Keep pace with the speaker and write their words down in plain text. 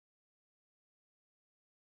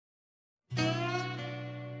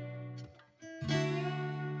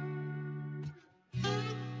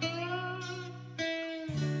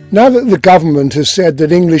Now that the government has said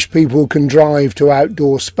that English people can drive to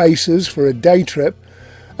outdoor spaces for a day trip,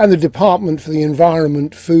 and the Department for the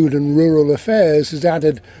Environment, Food and Rural Affairs has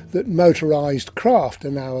added that motorised craft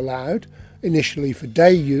are now allowed, initially for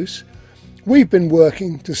day use, we've been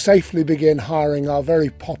working to safely begin hiring our very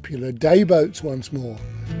popular day boats once more.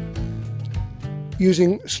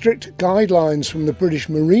 Using strict guidelines from the British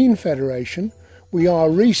Marine Federation, we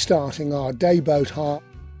are restarting our day boat hire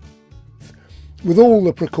with all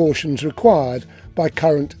the precautions required by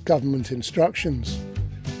current government instructions.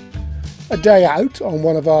 A day out on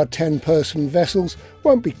one of our 10-person vessels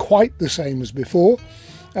won't be quite the same as before,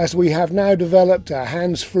 as we have now developed a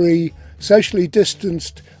hands-free, socially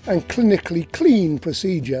distanced and clinically clean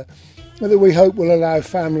procedure that we hope will allow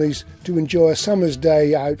families to enjoy a summer's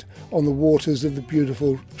day out on the waters of the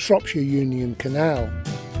beautiful Shropshire Union Canal.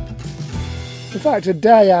 In fact, a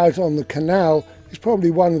day out on the canal is probably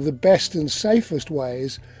one of the best and safest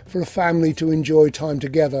ways for a family to enjoy time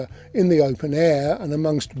together in the open air and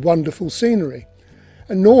amongst wonderful scenery.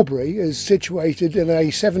 And Norbury is situated in a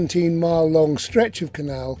 17-mile long stretch of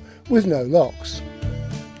canal with no locks.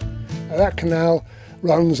 Now, that canal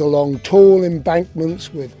runs along tall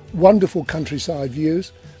embankments with wonderful countryside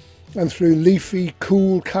views and through leafy,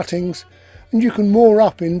 cool cuttings, and you can moor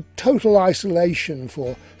up in total isolation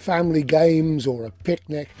for family games or a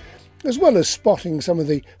picnic, as well as spotting some of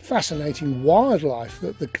the fascinating wildlife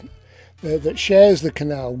that shares the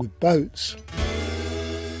canal with boats.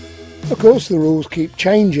 Of course, the rules keep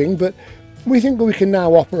changing, but we think that we can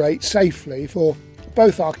now operate safely for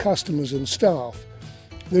both our customers and staff.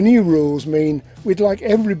 The new rules mean we'd like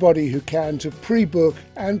everybody who can to pre-book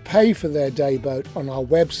and pay for their day boat on our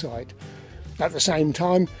website. At the same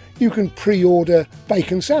time, you can pre-order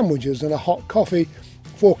bacon sandwiches and a hot coffee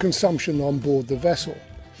for consumption on board the vessel.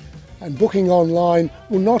 And booking online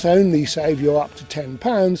will not only save you up to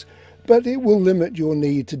 £10, but it will limit your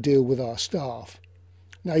need to deal with our staff.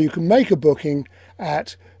 Now you can make a booking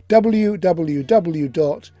at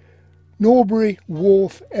www.Norbury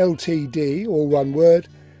Wharf Ltd, all one word,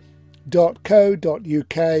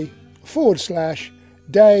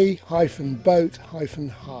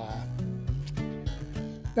 .co.uk/day-boat-hire.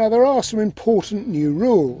 Now there are some important new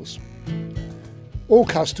rules. All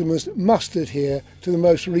customers must adhere to the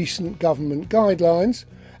most recent government guidelines,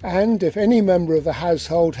 and if any member of the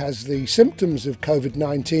household has the symptoms of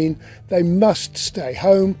COVID-19, they must stay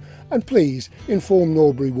home and please inform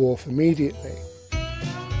Norbury Wharf immediately.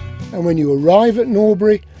 And when you arrive at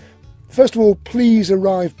Norbury, first of all, please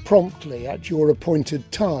arrive promptly at your appointed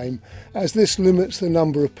time, as this limits the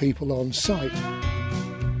number of people on site.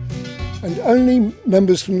 And only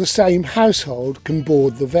members from the same household can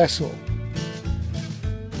board the vessel.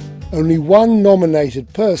 Only one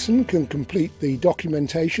nominated person can complete the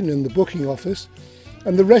documentation in the booking office,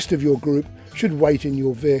 and the rest of your group should wait in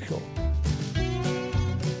your vehicle.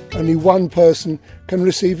 Only one person can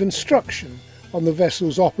receive instruction on the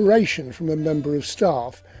vessel's operation from a member of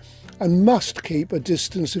staff, and must keep a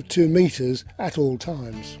distance of 2 metres at all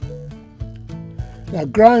times. Now,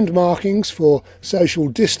 ground markings for social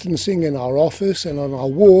distancing in our office and on our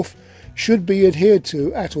wharf should be adhered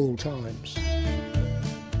to at all times.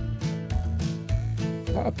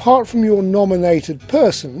 Apart from your nominated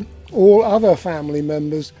person, all other family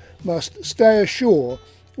members must stay ashore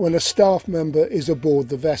when a staff member is aboard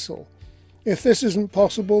the vessel. If this isn't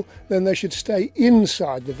possible, then they should stay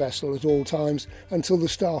inside the vessel at all times until the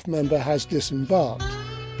staff member has disembarked.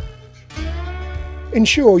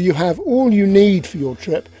 Ensure you have all you need for your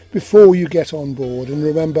trip before you get on board, and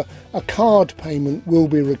remember, a card payment will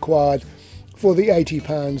be required for the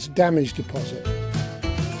 £80 damage deposit.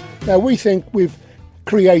 Now, we think we've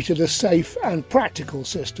created a safe and practical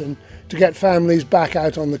system to get families back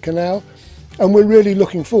out on the canal, and we're really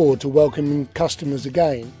looking forward to welcoming customers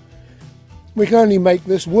again. We can only make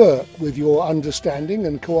this work with your understanding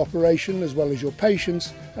and cooperation, as well as your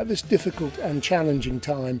patience at this difficult and challenging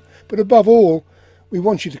time. But above all, we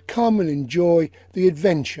want you to come and enjoy the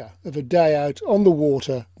adventure of a day out on the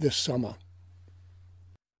water this summer.